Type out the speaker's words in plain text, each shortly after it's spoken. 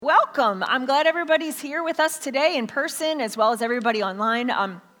welcome. I'm glad everybody's here with us today in person as well as everybody online.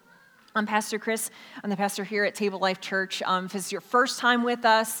 I'm Pastor Chris. I'm the pastor here at Table Life Church. If it's your first time with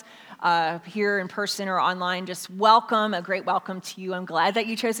us here in person or online, just welcome, a great welcome to you. I'm glad that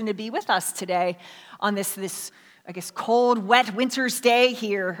you've chosen to be with us today on this I guess, cold, wet winter's day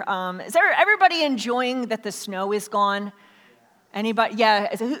here. Is everybody enjoying that the snow is gone? Anybody?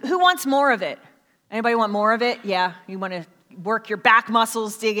 Yeah. Who wants more of it? Anybody want more of it? Yeah. You want to work your back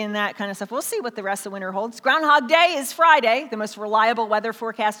muscles, dig in, that kind of stuff. We'll see what the rest of winter holds. Groundhog Day is Friday, the most reliable weather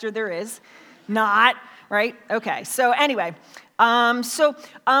forecaster there is. Not, right? Okay. So anyway,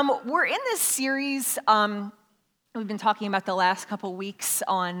 we're in this series. We've been talking about the last couple weeks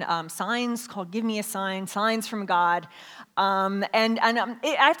on signs called Give Me a Sign, Signs from God. I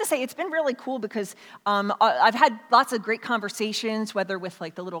have to say, it's been really cool because I've had lots of great conversations, whether with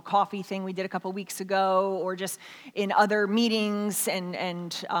like the little coffee thing we did a couple weeks ago or just in other meetings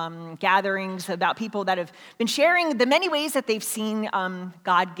and gatherings about people that have been sharing the many ways that they've seen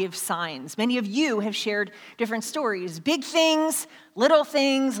God give signs. Many of you have shared different stories, big things,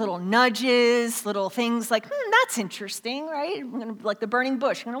 little nudges, little things like, that's interesting, right? I'm gonna, like the burning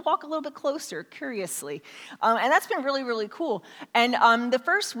bush, I'm going to walk a little bit closer, curiously. And that's been really, really cool. And the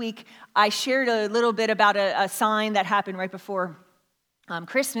first week, I shared a little bit about a sign that happened right before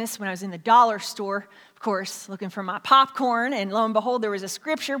Christmas when I was in the dollar store, of course, looking for my popcorn. And lo and behold, there was a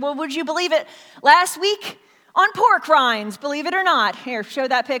scripture. Well, would you believe it? Last week on pork rinds, believe it or not. Here, show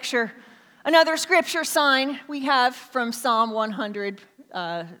that picture. Another scripture sign we have from Psalm 100,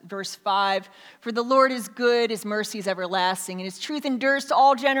 verse 5. For the Lord is good, his mercy is everlasting, and his truth endures to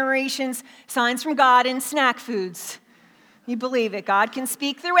all generations. Signs from God and snack foods. You believe it. God can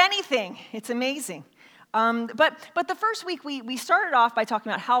speak through anything. It's amazing. But the first week, we started off by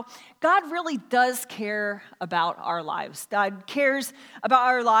talking about how God really does care about our lives. God cares about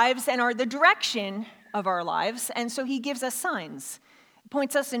our lives and the direction of our lives, and so he gives us signs.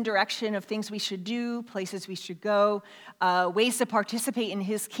 Points us in direction of things we should do, places we should go, ways to participate in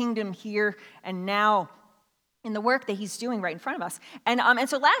his kingdom here and now in the work that he's doing right in front of us. And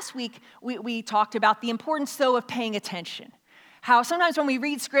so last week, we talked about the importance, though, of paying attention. How sometimes when we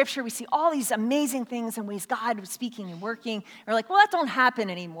read scripture, we see all these amazing things and ways God was speaking and working. We're like, well, that don't happen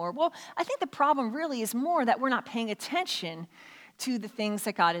anymore. Well, I think the problem really is more that we're not paying attention to the things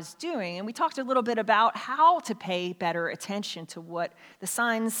that God is doing. And we talked a little bit about how to pay better attention to what the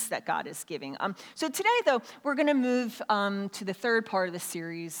signs that God is giving. So today, though, we're going to move to the third part of the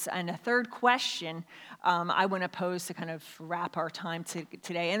series and a third question I want to pose to kind of wrap our time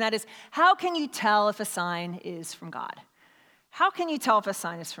today. And that is, how can you tell if a sign is from God? How can you tell if a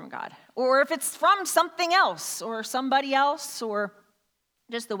sign is from God? Or if it's from something else or somebody else or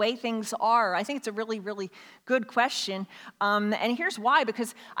just the way things are? I think it's a really, really good question. And here's why,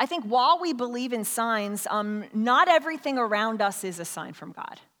 because I think while we believe in signs, not everything around us is a sign from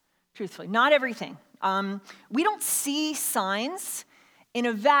God, truthfully. Not everything. We don't see signs in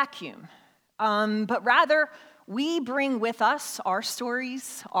a vacuum, but rather we bring with us our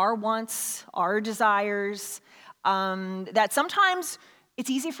stories, our wants, our desires, that sometimes it's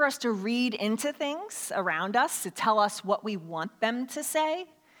easy for us to read into things around us, to tell us what we want them to say.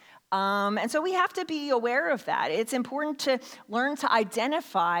 And so we have to be aware of that. It's important to learn to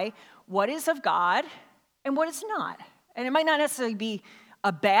identify what is of God and what is not. And it might not necessarily be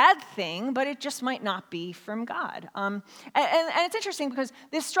a bad thing, but it just might not be from God. And it's interesting because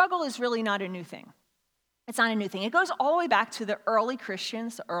this struggle is really not a new thing. It's not a new thing. It goes all the way back to the early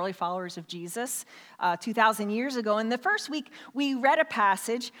Christians, the early followers of Jesus, 2,000 years ago. In the first week, we read a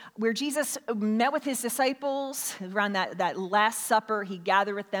passage where Jesus met with his disciples around that Last Supper. He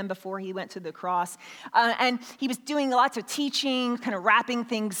gathered with them before he went to the cross. And he was doing lots of teaching, kind of wrapping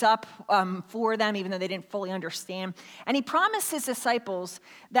things up for them, even though they didn't fully understand. And he promised his disciples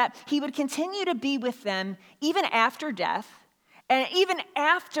that he would continue to be with them even after death. And even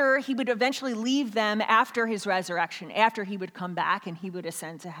after he would eventually leave them after his resurrection, after he would come back and he would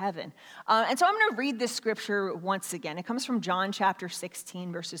ascend to heaven. And so I'm going to read this scripture once again. It comes from John chapter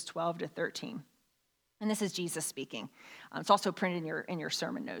 16, verses 12 to 13. And this is Jesus speaking. It's also printed in your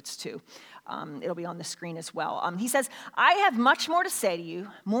sermon notes, too. It'll be on the screen as well. He says, I have much more to say to you,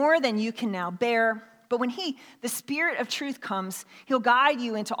 more than you can now bear. But when the Spirit of truth comes, he'll guide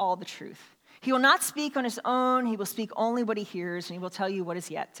you into all the truth. He will not speak on his own. He will speak only what he hears, and he will tell you what is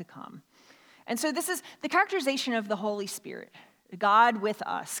yet to come. And so this is the characterization of the Holy Spirit, God with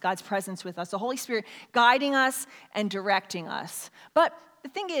us, God's presence with us, the Holy Spirit guiding us and directing us. But the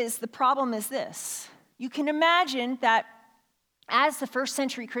thing is, the problem is this. You can imagine that as the first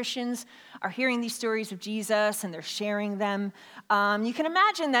century Christians are hearing these stories of Jesus and they're sharing them, you can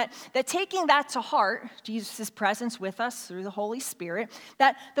imagine that taking that to heart, Jesus' presence with us through the Holy Spirit,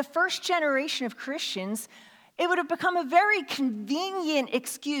 that the first generation of Christians, it would have become a very convenient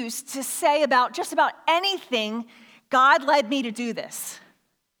excuse to say about just about anything, God led me to do this.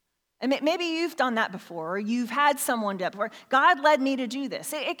 And maybe you've done that before, or you've had someone do it before. God led me to do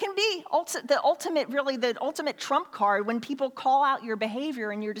this. It can be the ultimate trump card when people call out your behavior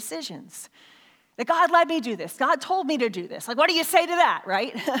and your decisions. That God led me to do this. God told me to do this. Like, what do you say to that,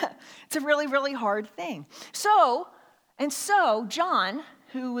 right? It's a really, really hard thing. So John,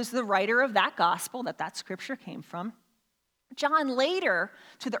 who was the writer of that gospel that scripture came from, John later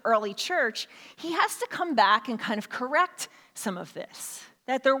to the early church, he has to come back and kind of correct some of this.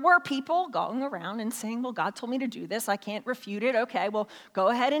 That there were people going around and saying, well, God told me to do this. I can't refute it. Okay, well, go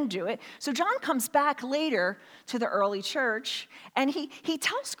ahead and do it. So John comes back later to the early church, and he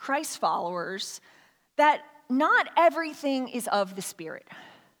tells Christ followers that not everything is of the Spirit.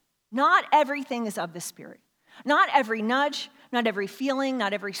 Not everything is of the Spirit. Not every nudge, not every feeling,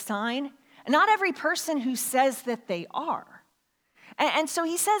 not every sign, and not every person who says that they are. And so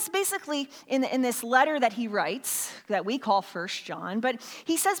he says basically in this letter that he writes, that we call 1 John, but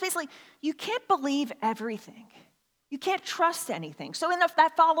he says basically, you can't believe everything. You can't trust anything. So in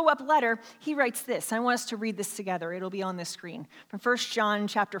that follow-up letter, he writes this. I want us to read this together. It'll be on the screen. From 1 John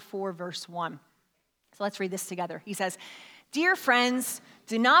chapter 4, verse 1. So let's read this together. He says, "Dear friends,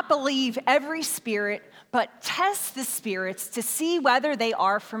 do not believe every spirit, but test the spirits to see whether they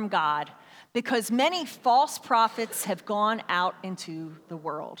are from God, because many false prophets have gone out into the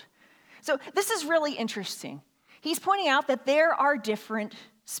world." So this is really interesting. He's pointing out that there are different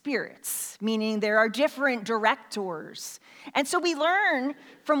spirits, meaning there are different directors. And so we learn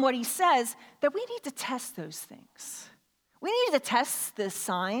from what he says that we need to test those things. We need to test the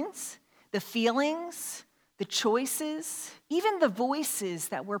signs, the feelings, the choices, even the voices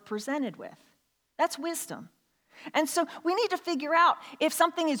that we're presented with. That's wisdom. And so we need to figure out if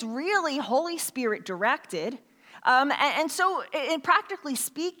something is really Holy Spirit directed. And so in practically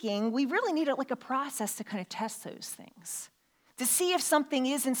speaking, we really need a process to kind of test those things, to see if something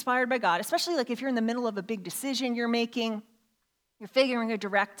is inspired by God, especially like if you're in the middle of a big decision you're making, you're figuring a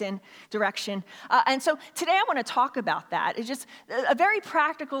direction. And so today I want to talk about that. It's just a very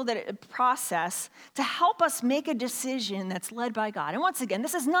practical process to help us make a decision that's led by God. And once again,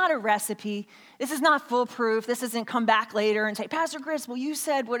 this is not a recipe. This is not foolproof. This isn't come back later and say, Pastor Chris, well, you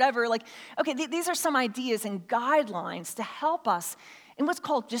said whatever. Okay, these are some ideas and guidelines to help us in what's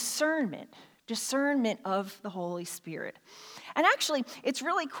called discernment of the Holy Spirit. And actually, it's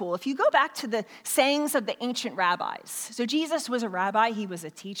really cool. If you go back to the sayings of the ancient rabbis, so Jesus was a rabbi, he was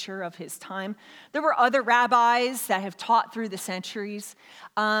a teacher of his time. There were other rabbis that have taught through the centuries.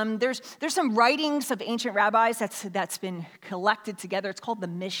 There's some writings of ancient rabbis that's been collected together. It's called the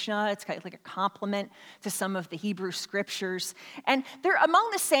Mishnah. It's kind of like a complement to some of the Hebrew scriptures. And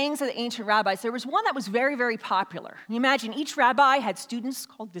among the sayings of the ancient rabbis, there was one that was very, very popular. You imagine each rabbi had students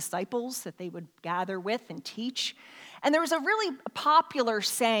called disciples that they would gather with and teach. And there was a really popular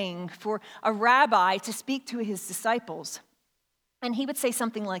saying for a rabbi to speak to his disciples. And he would say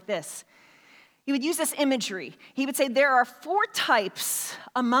something like this. He would use this imagery. He would say, there are 4 types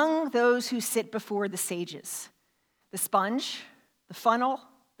among those who sit before the sages: the sponge, the funnel,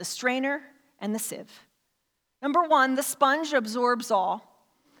 the strainer, and the sieve. Number 1, the sponge absorbs all.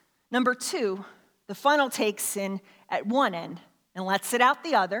 Number 2, the funnel takes in at one end and lets it out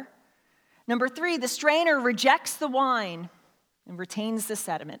the other. Number 3, the strainer rejects the wine and retains the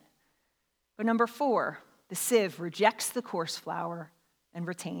sediment. But number 4, the sieve rejects the coarse flour and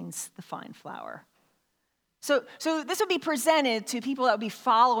retains the fine flour. So this would be presented to people that would be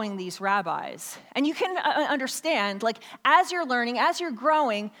following these rabbis. And you can understand, as you're learning, as you're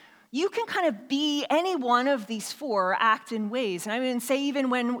growing, you can kind of be any one of these 4 or act in ways. And I mean, say even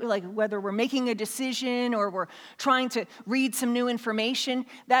when, whether we're making a decision or we're trying to read some new information,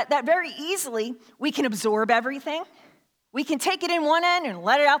 that very easily we can absorb everything. We can take it in one end and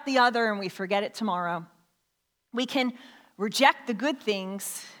let it out the other, and we forget it tomorrow. We can reject the good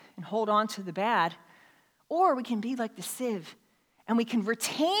things and hold on to the bad. Or we can be like the sieve, and we can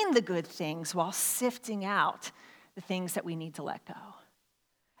retain the good things while sifting out the things that we need to let go.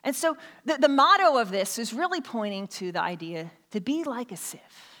 And so the motto of this is really pointing to the idea to be like a sieve.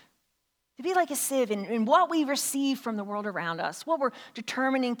 To be like a sieve in what we receive from the world around us, what we're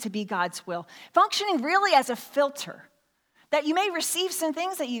determining to be God's will. Functioning really as a filter. That you may receive some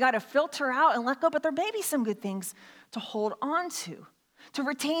things that you got to filter out and let go, but there may be some good things to hold on to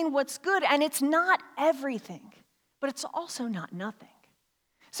retain what's good. And it's not everything. but it's also not nothing.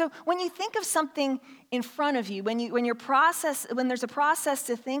 So when you think of something in front of you, when there's a process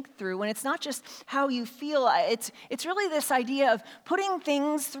to think through, when it's not just how you feel, it's really this idea of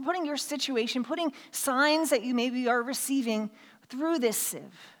putting your situation, putting signs that you maybe are receiving through this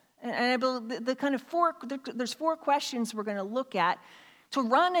sieve. And I believe there's 4 questions we're going to look at to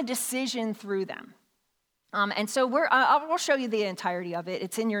run a decision through them. And so we'll show you the entirety of it.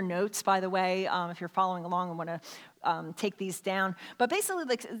 It's in your notes, by the way, if you're following along and want to take these down. But basically,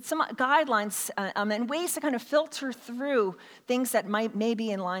 like some guidelines and ways to kind of filter through things that may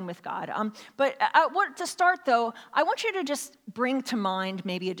be in line with God. But to start, though, I want you to just bring to mind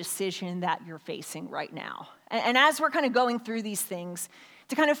maybe a decision that you're facing right now. And as we're kind of going through these things,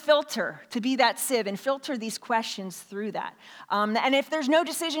 to kind of filter, to be that sieve and filter these questions through that. And if there's no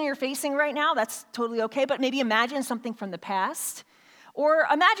decision you're facing right now, that's totally okay, but maybe imagine something from the past, or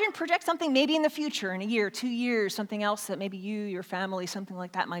project something maybe in the future, in a year, 2 years, something else that maybe you, your family, something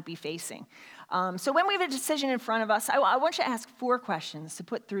like that might be facing. So when we have a decision in front of us, I want you to ask 4 questions to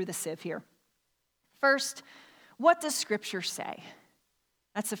put through the sieve here. First, what does Scripture say?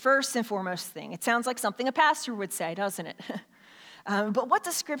 That's the first and foremost thing. It sounds like something a pastor would say, doesn't it? But what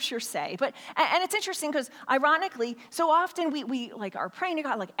does Scripture say? And it's interesting because, ironically, so often we like are praying to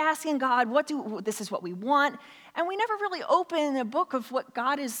God, like asking God, this is what we want, and we never really open a book of what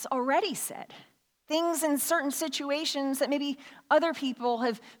God has already said. Things in certain situations that maybe other people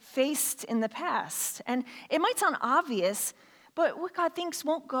have faced in the past. And it might sound obvious, but what God thinks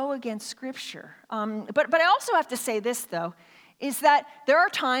won't go against Scripture. But I also have to say this, though, is that there are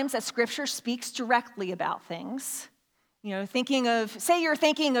times that Scripture speaks directly about things. You know, say you're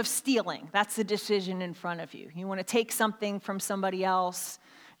thinking of stealing. That's the decision in front of you. You want to take something from somebody else.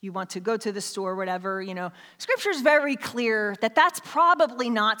 You want to go to the store, whatever. Scripture's very clear that that's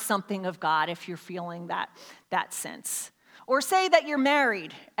probably not something of God if you're feeling that sense. Or say that you're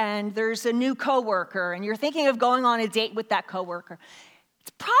married and there's a new coworker and you're thinking of going on a date with that coworker.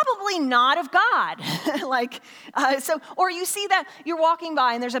 It's probably not of God. Or you see that you're walking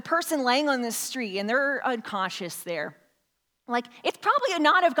by and there's a person laying on the street and they're unconscious there. It's probably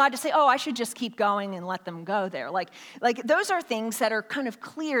not of God to say, oh, I should just keep going and let them go there. Those are things that are kind of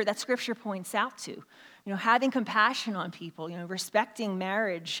clear that Scripture points out to. Having compassion on people, respecting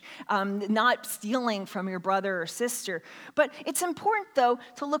marriage, not stealing from your brother or sister. But it's important, though,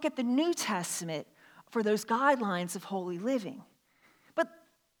 to look at the New Testament for those guidelines of holy living.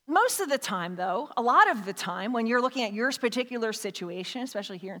 Most of the time, though, a lot of the time, when you're looking at your particular situation,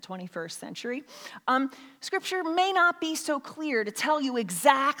 especially here in 21st century, Scripture may not be so clear to tell you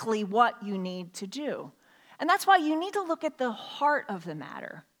exactly what you need to do. And that's why you need to look at the heart of the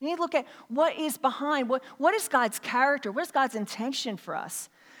matter. You need to look at what is behind, what is God's character, what is God's intention for us.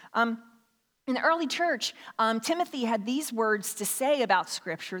 In the early church, Timothy had these words to say about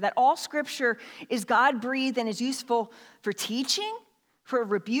Scripture, that all Scripture is God-breathed and is useful for teaching, for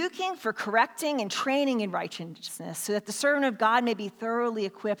rebuking, for correcting, and training in righteousness, so that the servant of God may be thoroughly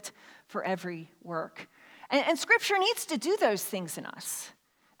equipped for every work. And Scripture needs to do those things in us.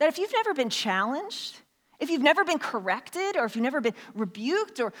 That if you've never been challenged, if you've never been corrected, or if you've never been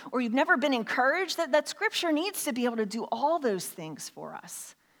rebuked, or you've never been encouraged, that Scripture needs to be able to do all those things for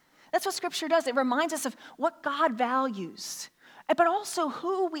us. That's what Scripture does. It reminds us of what God values, but also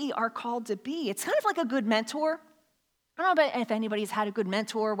who we are called to be. It's kind of like a good mentor. I don't know if anybody's had a good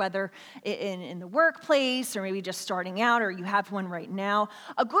mentor, whether in the workplace or maybe just starting out, or you have one right now.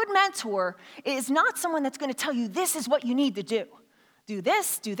 A good mentor is not someone that's going to tell you this is what you need to do. Do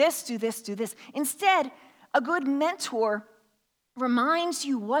this, do this, do this, do this. Instead, a good mentor reminds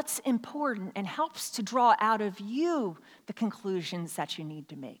you what's important and helps to draw out of you the conclusions that you need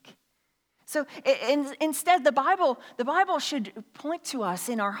to make. So instead, the Bible should point to us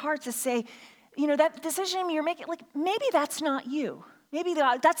in our hearts to say, that decision you're making, maybe that's not you. Maybe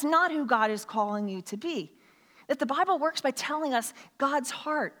that's not who God is calling you to be. That the Bible works by telling us God's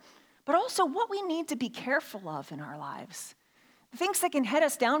heart, but also what we need to be careful of in our lives. Things that can head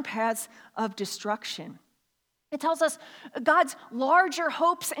us down paths of destruction. It tells us God's larger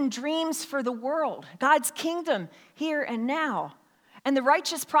hopes and dreams for the world, God's kingdom here and now, and the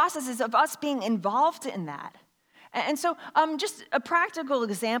righteous processes of us being involved in that. And so just a practical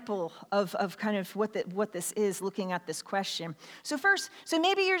example of kind of what this is, looking at this question. So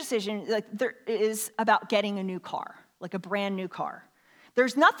maybe your decision there is about getting a new car, like a brand new car.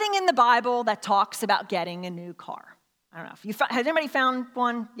 There's nothing in the Bible that talks about getting a new car. I don't know. Has anybody found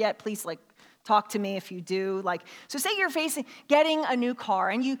one yet? Please talk to me if you do. So say you're facing getting a new car,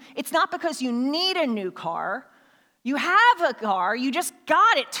 and it's not because you need a new car. You have a car, you just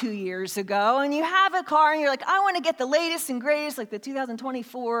got it 2 years ago, and you have a car and you're like, I want to get the latest and greatest, like the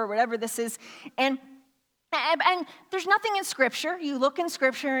 2024 or whatever this is. And there's nothing in Scripture. You look in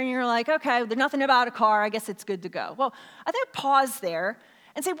Scripture and you're like, okay, there's nothing about a car, I guess it's good to go. Well, I think pause there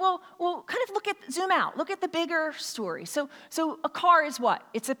and say, well, kind of zoom out, look at the bigger story. So a car is what?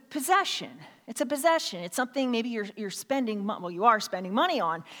 It's a possession. It's a possession. It's something maybe you're spending, you are spending money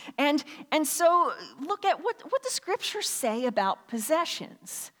on. And so look at what the Scriptures say about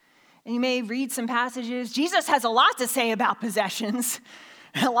possessions. And you may read some passages. Jesus has a lot to say about possessions.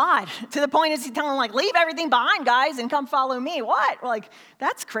 A lot. To the point is he's telling them, like, leave everything behind, guys, and come follow me. What? Like,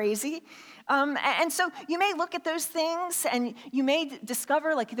 that's crazy. And so you may look at those things and you may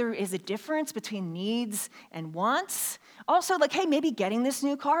discover, like, there is a difference between needs and wants. Also, like, hey, maybe getting this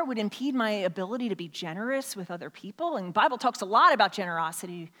new car would impede my ability to be generous with other people. And the Bible talks a lot about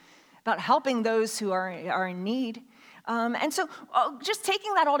generosity, about helping those who are in need. And so just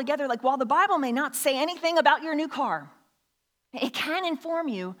taking that all together, like, while the Bible may not say anything about your new car, it can inform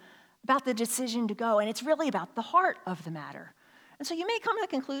you about the decision to go, and it's really about the heart of the matter. And so you may come to the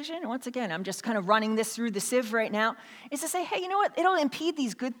conclusion, and once again, I'm just kind of running this through the sieve right now, is to say, hey, you know what? It'll impede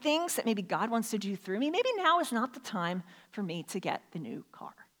these good things that maybe God wants to do through me. Maybe now is not the time for me to get the new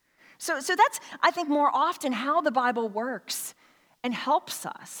car. So that's, I think, more often how the Bible works and helps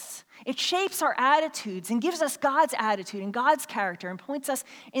us. It shapes our attitudes and gives us God's attitude and God's character and points us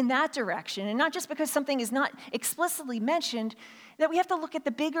in that direction. And not just because something is not explicitly mentioned, that we have to look at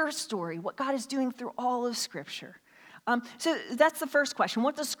the bigger story, what God is doing through all of Scripture. So that's the first question.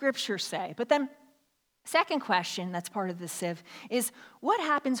 What does Scripture say? But then second question that's part of the sieve is, what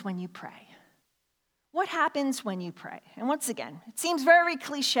happens when you pray? What happens when you pray? And once again, it seems very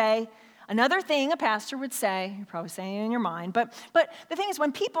cliche. Another thing a pastor would say, you're probably saying it in your mind, but the thing is,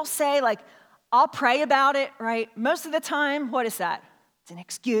 when people say, like, I'll pray about it, right? Most of the time, what is that? It's an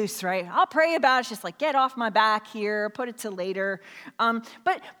excuse, right? I'll pray about it. It's just like, get off my back here, put it to later.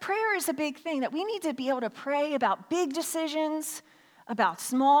 But prayer is a big thing, that we need to be able to pray about big decisions, about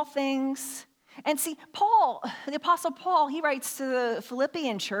small things. And see, Paul, the Apostle Paul, he writes to the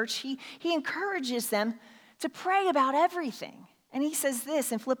Philippian church, he encourages them to pray about everything. And he says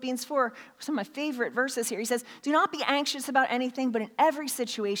this in Philippians 4, some of my favorite verses here. He says, do not be anxious about anything, but in every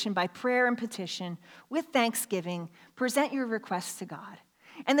situation, by prayer and petition, with thanksgiving, present your requests to God.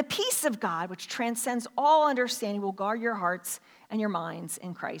 And the peace of God, which transcends all understanding, will guard your hearts and your minds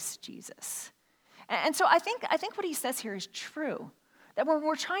in Christ Jesus. And so I think what he says here is true, that when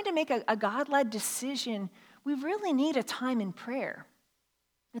we're trying to make a God-led decision, we really need a time in prayer.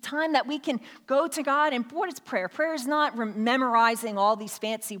 A time that we can go to God. And what is prayer? Prayer is not memorizing all these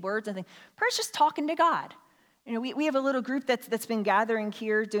fancy words and things. Prayer is just talking to God. You know, we have a little group that's been gathering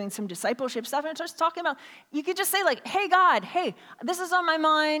here doing some discipleship stuff, and it's just talking about, you could just say, like, hey, God, hey, this is on my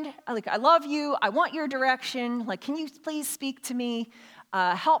mind. I love you. I want your direction. Like, can you please speak to me?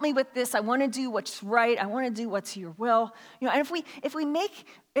 Help me with this. I want to do what's right. I want to do what's your will. You know, and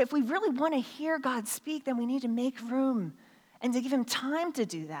if we really want to hear God speak, then we need to make room and to give him time to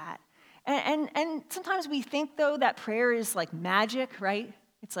do that. And sometimes we think, though, that prayer is like magic, right?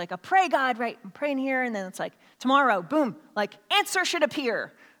 It's like, I pray, God, right? I'm praying here, and then it's like, tomorrow, boom, like, answer should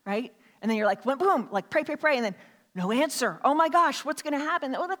appear, right? And then you're like, boom, like, pray, and then no answer. Oh my gosh, what's going to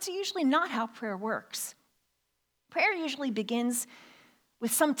happen? Oh, that's usually not how prayer works. Prayer usually begins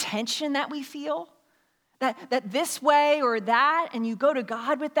with some tension that we feel, that this way or that, and you go to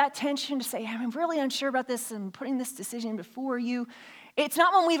God with that tension to say, I'm really unsure about this, I'm putting this decision before you. It's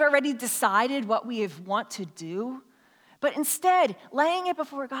not when we've already decided what we want to do, but instead laying it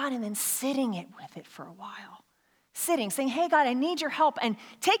before God and then sitting with it for a while. Sitting, saying, hey, God, I need your help, and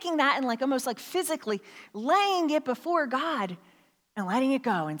taking that and like almost like physically laying it before God and letting it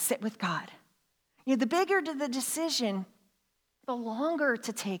go and sit with God. You know, the bigger the decision, the longer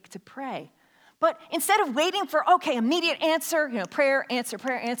to take to pray. But instead of waiting for, okay, immediate answer, prayer, answer,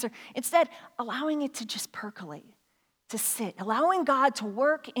 instead allowing it to just percolate, to sit, allowing God to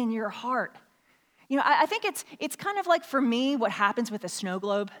work in your heart. You know, I think it's kind of like, for me, what happens with a snow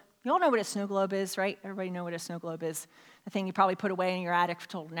globe. You all know what a snow globe is, right? Everybody know what a snow globe is. The thing you probably put away in your attic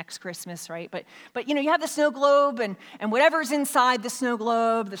until next Christmas, right? But you have the snow globe and whatever's inside the snow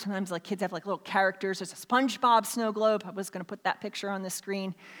globe. There's sometimes like kids have like little characters. There's a SpongeBob snow globe. I was going to put that picture on the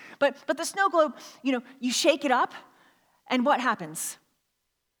screen. But the snow globe, you shake it up, and what happens?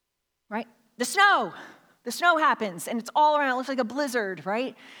 Right? The snow happens, and it's all around. It looks like a blizzard,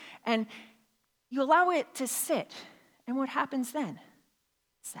 right? And you allow it to sit, and what happens then?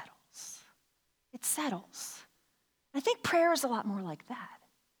 It settles. I think prayer is a lot more like that.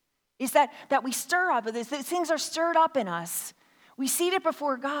 is that we stir up, these things are stirred up in us. We seed it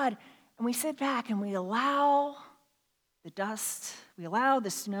before God, and we sit back and we allow the dust, we allow the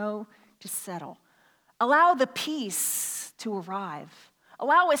snow to settle. Allow the peace to arrive.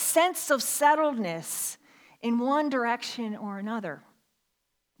 Allow a sense of settledness in one direction or another.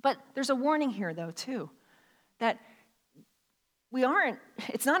 But there's a warning here, though, too, that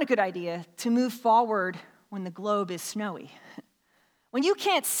it's not a good idea to move forward when the globe is snowy. When you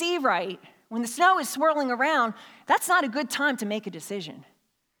can't see right, when the snow is swirling around, that's not a good time to make a decision.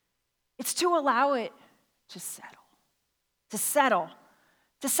 It's to allow it to settle. To settle.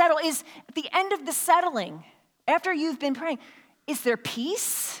 To settle is at the end of the settling, after you've been praying, is there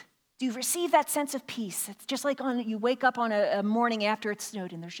peace? Do you receive that sense of peace? It's just like you wake up on a morning after it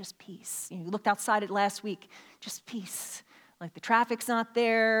snowed and there's just peace. You looked outside it last week, just peace. Like the traffic's not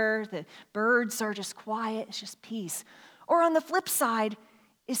there, the birds are just quiet, it's just peace. Or on the flip side,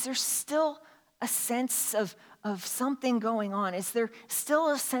 is there still a sense of something going on? Is there still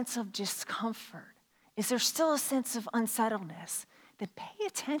a sense of discomfort? Is there still a sense of unsettledness? Then pay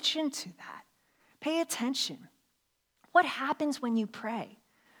attention to that. Pay attention. What happens when you pray?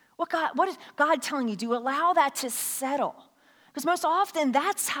 What is God telling you? Do you allow that to settle? Because most often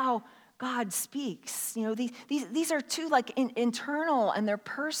that's how God speaks. These are too internal and they're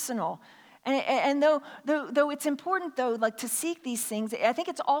personal. And though it's important, to seek these things, I think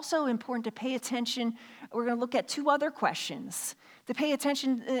it's also important to pay attention. We're going to look at two other questions. To pay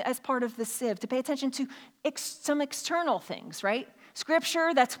attention as part of the sieve, to pay attention to some external things, right?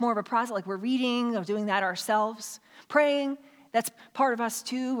 Scripture, that's more of a process, like we're reading or doing that ourselves. Praying, that's part of us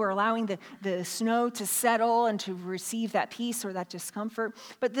too. We're allowing the snow to settle and to receive that peace or that discomfort.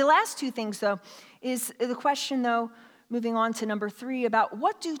 But the last two things, though, is the question, though, moving on to number 3, about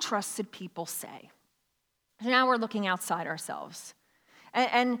what do trusted people say? So now we're looking outside ourselves.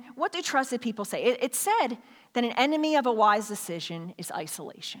 And what do trusted people say? It's said that an enemy of a wise decision is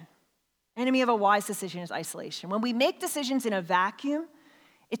isolation. Enemy of a wise decision is isolation. When we make decisions in a vacuum,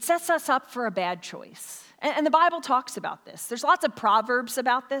 it sets us up for a bad choice. And the Bible talks about this. There's lots of proverbs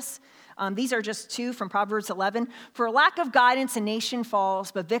about this. These are just 2 from Proverbs 11. For a lack of guidance, a nation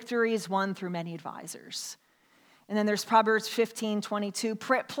falls, but victory is won through many advisors. And then there's Proverbs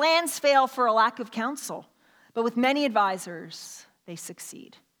 15:22. Plans fail for a lack of counsel, but with many advisors, they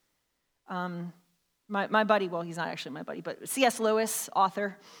succeed. My buddy, well, he's not actually my buddy, but C.S. Lewis,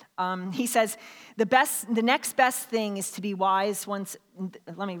 author, he says, the next best thing is to be wise once.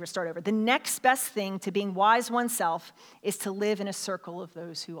 Let me restart over. The next best thing to being wise oneself is to live in a circle of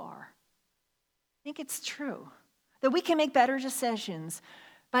those who are. I think it's true that we can make better decisions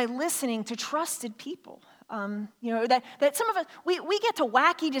by listening to trusted people. That some of us, we get to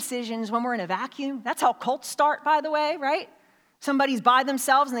wacky decisions when we're in a vacuum. That's how cults start, by the way, right? Somebody's by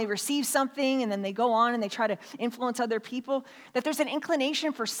themselves and they receive something and then they go on and they try to influence other people. That there's an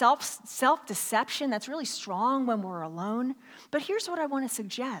inclination for self-deception that's really strong when we're alone. But here's what I want to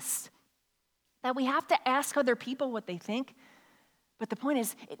suggest. That we have to ask other people what they think. But the point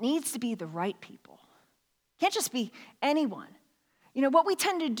is, it needs to be the right people. It can't just be anyone. What we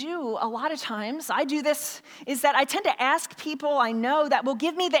tend to do a lot of times, I do this, is that I tend to ask people I know that will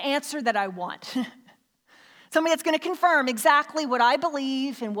give me the answer that I want. Somebody that's going to confirm exactly what I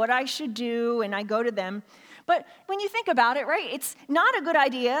believe and what I should do, and I go to them. But when you think about it, right, it's not a good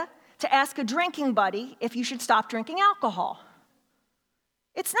idea to ask a drinking buddy if you should stop drinking alcohol.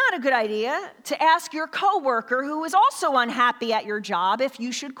 It's not a good idea to ask your coworker who is also unhappy at your job if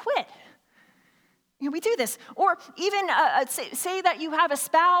you should quit. We do this. Or even say that you have a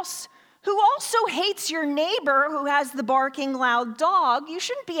spouse who also hates your neighbor who has the barking loud dog. You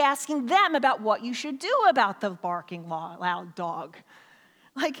shouldn't be asking them about what you should do about the barking loud dog.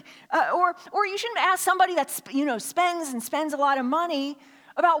 Or you shouldn't ask somebody that spends a lot of money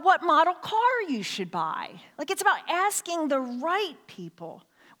about what model car you should buy. It's about asking the right people.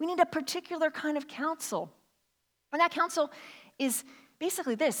 We need a particular kind of counsel. And that counsel is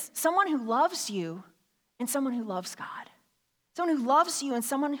basically this: someone who loves you and someone who loves God. Someone who loves you and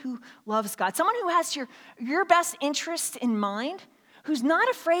someone who loves God. Someone who has your best interest in mind, who's not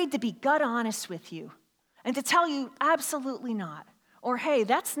afraid to be gut honest with you and to tell you absolutely not. Or, hey,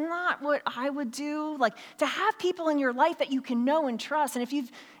 that's not what I would do. To have people in your life that you can know and trust. And if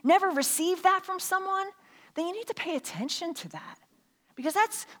you've never received that from someone, then you need to pay attention to that. Because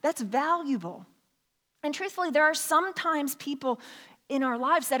that's valuable. And truthfully, there are sometimes people in our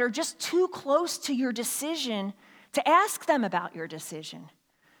lives that are just too close to your decision to ask them about your decision.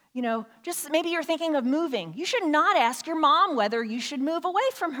 Just maybe you're thinking of moving. You should not ask your mom whether you should move away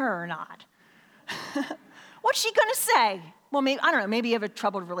from her or not. What's she going to say? Well, maybe, I don't know, maybe you have a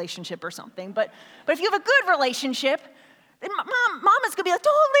troubled relationship or something. But if you have a good relationship, then mama's gonna be like,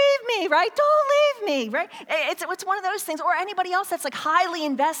 don't leave me, right? Don't leave me, right? It's one of those things. Or anybody else that's like highly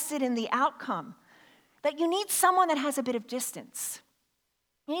invested in the outcome. That you need someone that has a bit of distance.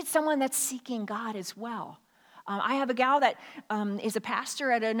 You need someone that's seeking God as well. I have a gal that is a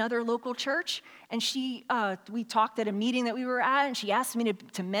pastor at another local church, and we talked at a meeting that we were at, and she asked me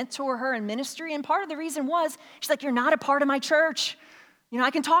to mentor her in ministry, and part of the reason was, she's like, you're not a part of my church.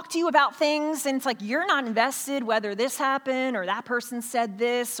 I can talk to you about things, and it's like, you're not invested whether this happened, or that person said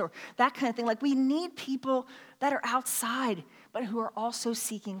this, or that kind of thing. Like, we need people that are outside, but who are also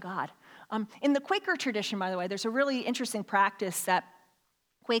seeking God. In the Quaker tradition, by the way, there's a really interesting practice that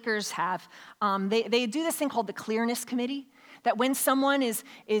Quakers have. They do this thing called the Clearness Committee, that when someone is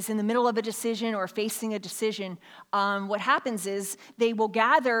in the middle of a decision or facing a decision, what happens is they will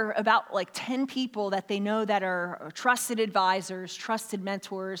gather about like 10 people that they know that are trusted advisors, trusted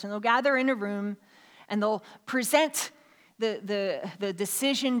mentors, and they'll gather in a room and they'll present the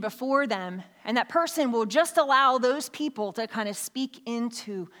decision before them, and that person will just allow those people to kind of speak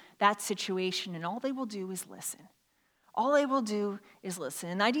into that situation, and all they will do is listen. All they will do is listen.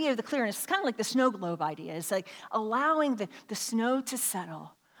 And the idea of the clearness is kind of like the snow globe idea. It's like allowing the snow to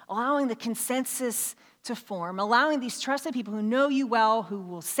settle, allowing the consensus to form, allowing these trusted people who know you well, who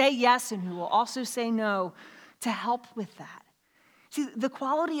will say yes and who will also say no, to help with that. See, the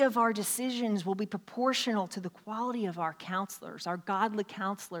quality of our decisions will be proportional to the quality of our counselors, our godly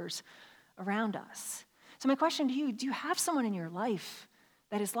counselors around us. So my question to you, do you have someone in your life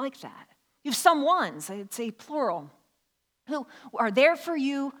that is like that? You have some ones, I'd say plural, who are there for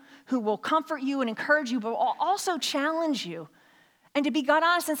you, who will comfort you and encourage you, but will also challenge you. And to be God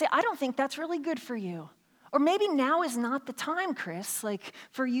honest and say, I don't think that's really good for you. Or maybe now is not the time, Chris, like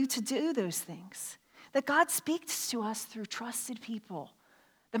for you to do those things. That God speaks to us through trusted people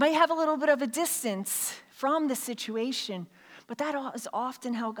that might have a little bit of a distance from the situation, but that is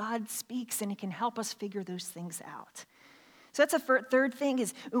often how God speaks, and it can help us figure those things out. So that's a third thing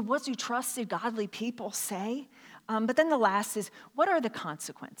is, what do trusted, godly people say? But then the last is, what are the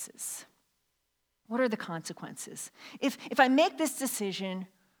consequences? What are the consequences? If I make this decision,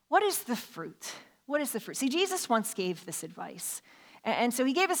 what is the fruit? What is the fruit? See, Jesus once gave this advice. And so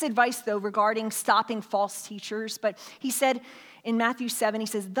he gave us advice, though, regarding stopping false teachers. But he said in Matthew 7, he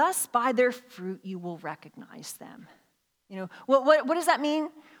says, thus by their fruit you will recognize them. What does that mean?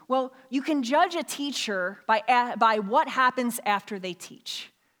 Well, you can judge a teacher by what happens after they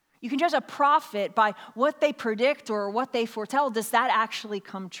teach. You can judge a prophet by what they predict or what they foretell. Does that actually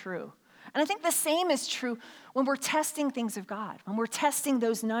come true? And I think the same is true when we're testing things of God, when we're testing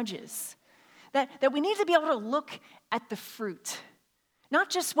those nudges. That we need to be able to look at the fruit. Not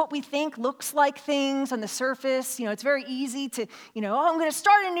just what we think looks like things on the surface. It's very easy to, I'm going to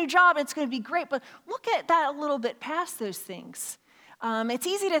start a new job and it's going to be great. But look at that a little bit past those things. It's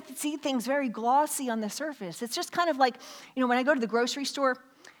easy to see things very glossy on the surface. It's just kind of like, when I go to the grocery store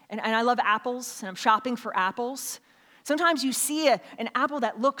and I love apples and I'm shopping for apples. Sometimes you see an apple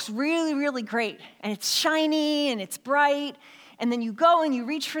that looks really, really great and it's shiny and it's bright. And then you go and you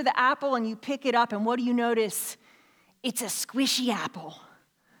reach for the apple and you pick it up, and what do you notice? It's a squishy apple.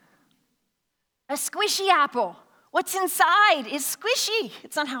 A squishy apple. What's inside is squishy.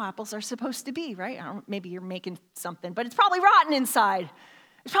 It's not how apples are supposed to be, right? Maybe you're making something, but it's probably rotten inside.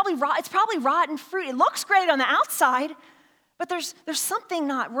 It's probably rotten fruit. It looks great on the outside, but there's something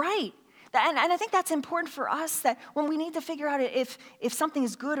not right. And I think that's important for us, that when we need to figure out if something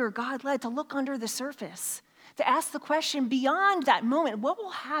is good or God-led, to look under the surface, to ask the question beyond that moment, what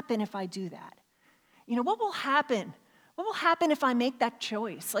will happen if I do that? What will happen? What will happen if I make that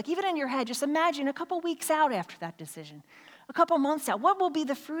choice? Like, even in your head, just imagine a couple weeks out after that decision, a couple months out. What will be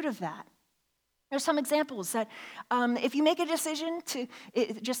the fruit of that? There's some examples that if you make a decision to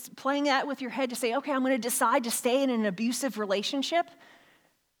just playing that with your head to say, okay, I'm going to decide to stay in an abusive relationship,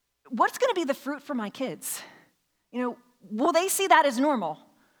 what's going to be the fruit for my kids? Will they see that as normal?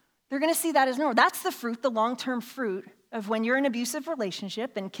 They're going to see that as normal. That's the fruit, the long-term fruit of when you're in an abusive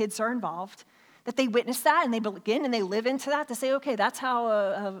relationship and kids are involved. That they witness that and they begin and they live into that to say, okay, that's how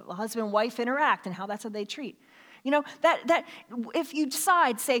a husband and wife interact and that's how they treat. That if you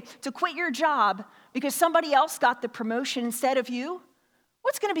decide, say, to quit your job because somebody else got the promotion instead of you,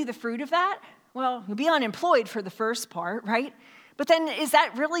 what's going to be the fruit of that? Well, you'll be unemployed for the first part, right? But then is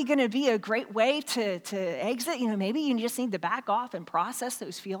that really going to be a great way to exit? Maybe you just need to back off and process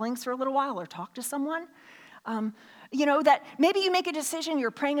those feelings for a little while or talk to someone. That maybe you make a decision, you're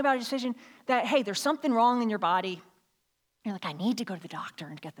praying about a decision that, hey, there's something wrong in your body. You're like, I need to go to the doctor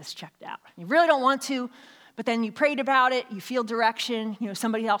and get this checked out. You really don't want to, but then you prayed about it, you feel direction,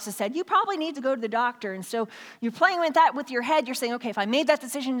 somebody else has said, you probably need to go to the doctor. And so you're playing with that with your head. You're saying, okay, if I made that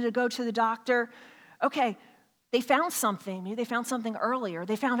decision to go to the doctor, okay, they found something. Maybe they found something earlier.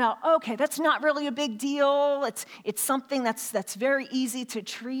 They found out, okay, that's not really a big deal. It's something that's very easy to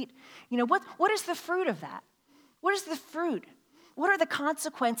treat. What is the fruit of that? What is the fruit? What are the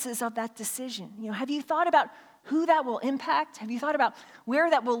consequences of that decision? Have you thought about who that will impact? Have you thought about where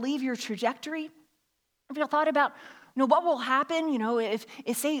that will leave your trajectory? Have you thought about what will happen?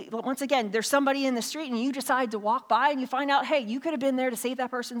 If say, once again, there's somebody in the street and you decide to walk by and you find out, hey, you could have been there to save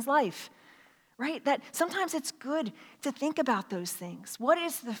that person's life, right? That sometimes it's good to think about those things. What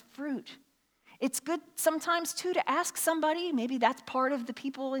is the fruit? It's good sometimes, too, to ask somebody, maybe that's part of the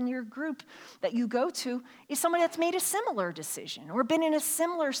people in your group that you go to, is somebody that's made a similar decision or been in a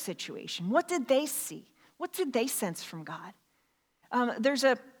similar situation. What did they see? What did they sense from God?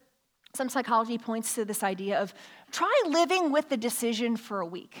 Some psychology points to this idea of try living with the decision for a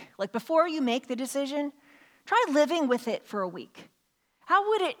week. Like before you make the decision, try living with it for a week. How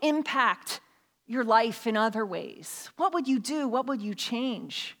would it impact your life in other ways? What would you do? What would you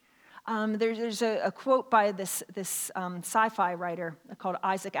change? There's a quote by this sci-fi writer called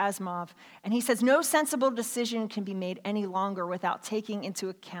Isaac Asimov, and he says, no sensible decision can be made any longer without taking into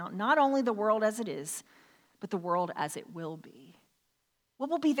account not only the world as it is, but the world as it will be. What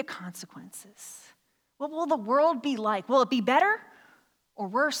will be the consequences? What will the world be like? Will it be better or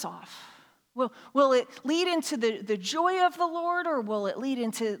worse off? Will it lead into the joy of the Lord, or will it lead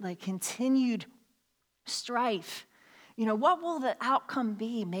into continued strife? What will the outcome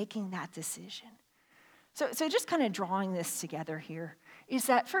be making that decision? So just kind of drawing this together here is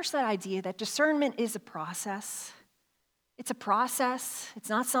that first, that idea that discernment is a process. It's a process. It's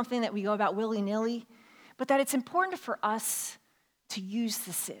not something that we go about willy-nilly, but that it's important for us to use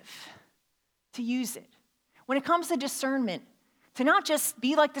the sieve, to use it. When it comes to discernment, to not just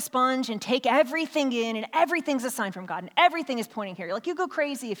be like the sponge and take everything in and everything's a sign from God and everything is pointing here. You go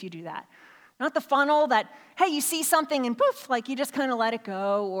crazy if you do that. Not the funnel that, hey, you see something and poof, you just kind of let it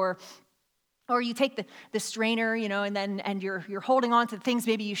go, or you take the strainer, and you're holding on to things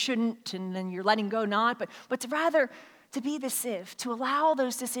maybe you shouldn't, and then you're letting go not, but to rather to be the sieve, to allow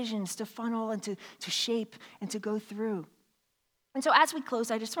those decisions to funnel and to shape and to go through. And so as we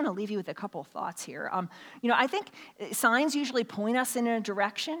close, I just want to leave you with a couple of thoughts here. I think signs usually point us in a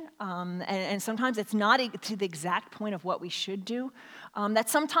direction, and sometimes it's not to the exact point of what we should do. That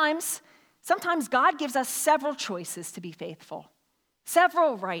sometimes God gives us several choices to be faithful,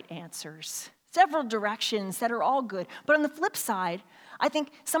 several right answers, several directions that are all good. But on the flip side, I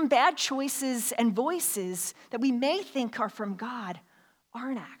think some bad choices and voices that we may think are from God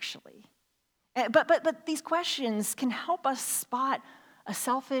aren't actually. But these questions can help us spot a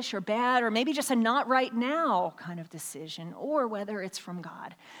selfish or bad or maybe just a not right now kind of decision, or whether it's from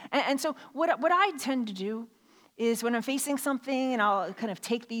God. And so what I tend to do is when I'm facing something, and I'll kind of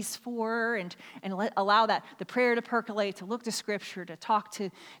take these four and allow the prayer to percolate, to look to Scripture, to talk to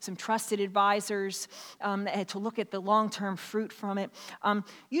some trusted advisors, to look at the long-term fruit from it.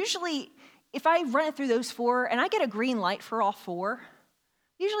 Usually, if I run it through those four and I get a green light for all four,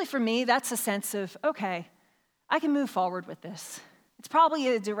 usually for me, that's a sense of, okay, I can move forward with this. It's probably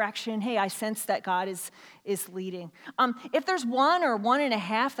a direction, hey, I sense that God is leading. If there's one or one and a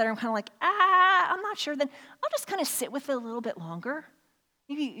half that I'm kind of I'm not sure, then I'll just kind of sit with it a little bit longer.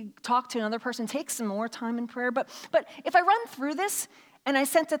 Maybe talk to another person, take some more time in prayer. But if I run through this and I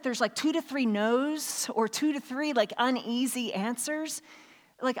sense that there's 2 to 3 no's or 2 to 3 uneasy answers,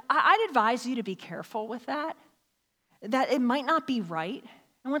 I'd advise you to be careful with that it might not be right.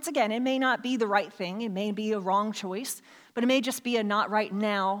 And once again, it may not be the right thing. It may be a wrong choice, but it may just be a not right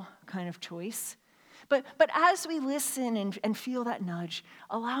now kind of choice. But as we listen and feel that nudge,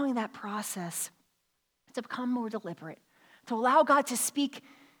 allowing that process to become more deliberate, to allow God to speak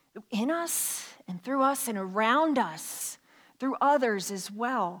in us and through us and around us, through others as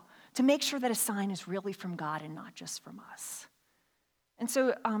well, to make sure that a sign is really from God and not just from us. And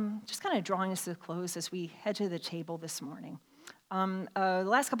so just kind of drawing us to a close as we head to the table this morning. The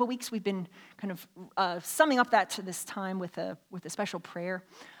last couple of weeks, we've been kind of summing up to this time with a special prayer.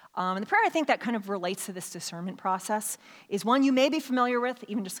 And the prayer I think that kind of relates to this discernment process is one you may be familiar with,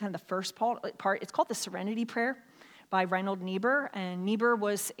 even just kind of the first part. It's called the Serenity Prayer by Reinhold Niebuhr. And Niebuhr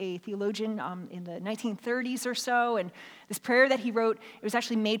was a theologian in the 1930s or so. And this prayer that he wrote, it was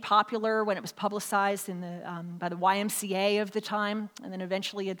actually made popular when it was publicized by the YMCA of the time, and then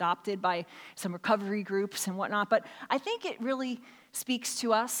eventually adopted by some recovery groups and whatnot. But I think it really speaks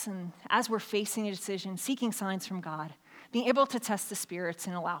to us, and as we're facing a decision, seeking signs from God, being able to test the spirits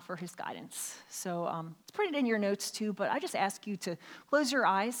and allow for his guidance. So let's put it in your notes too, but I just ask you to close your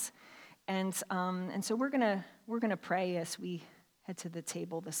eyes. And so we're gonna pray as we head to the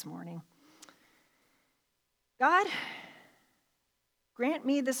table this morning. God, grant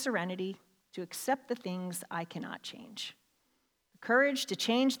me the serenity to accept the things I cannot change, the courage to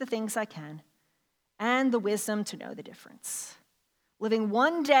change the things I can, and the wisdom to know the difference. Living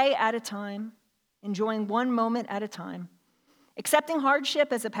one day at a time, enjoying one moment at a time, accepting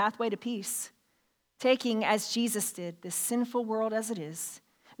hardship as a pathway to peace, taking, as Jesus did, this sinful world as it is,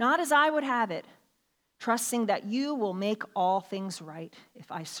 not as I would have it, trusting that you will make all things right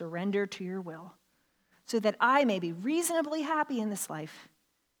if I surrender to your will, so that I may be reasonably happy in this life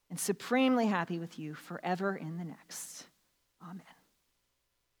and supremely happy with you forever in the next. Amen.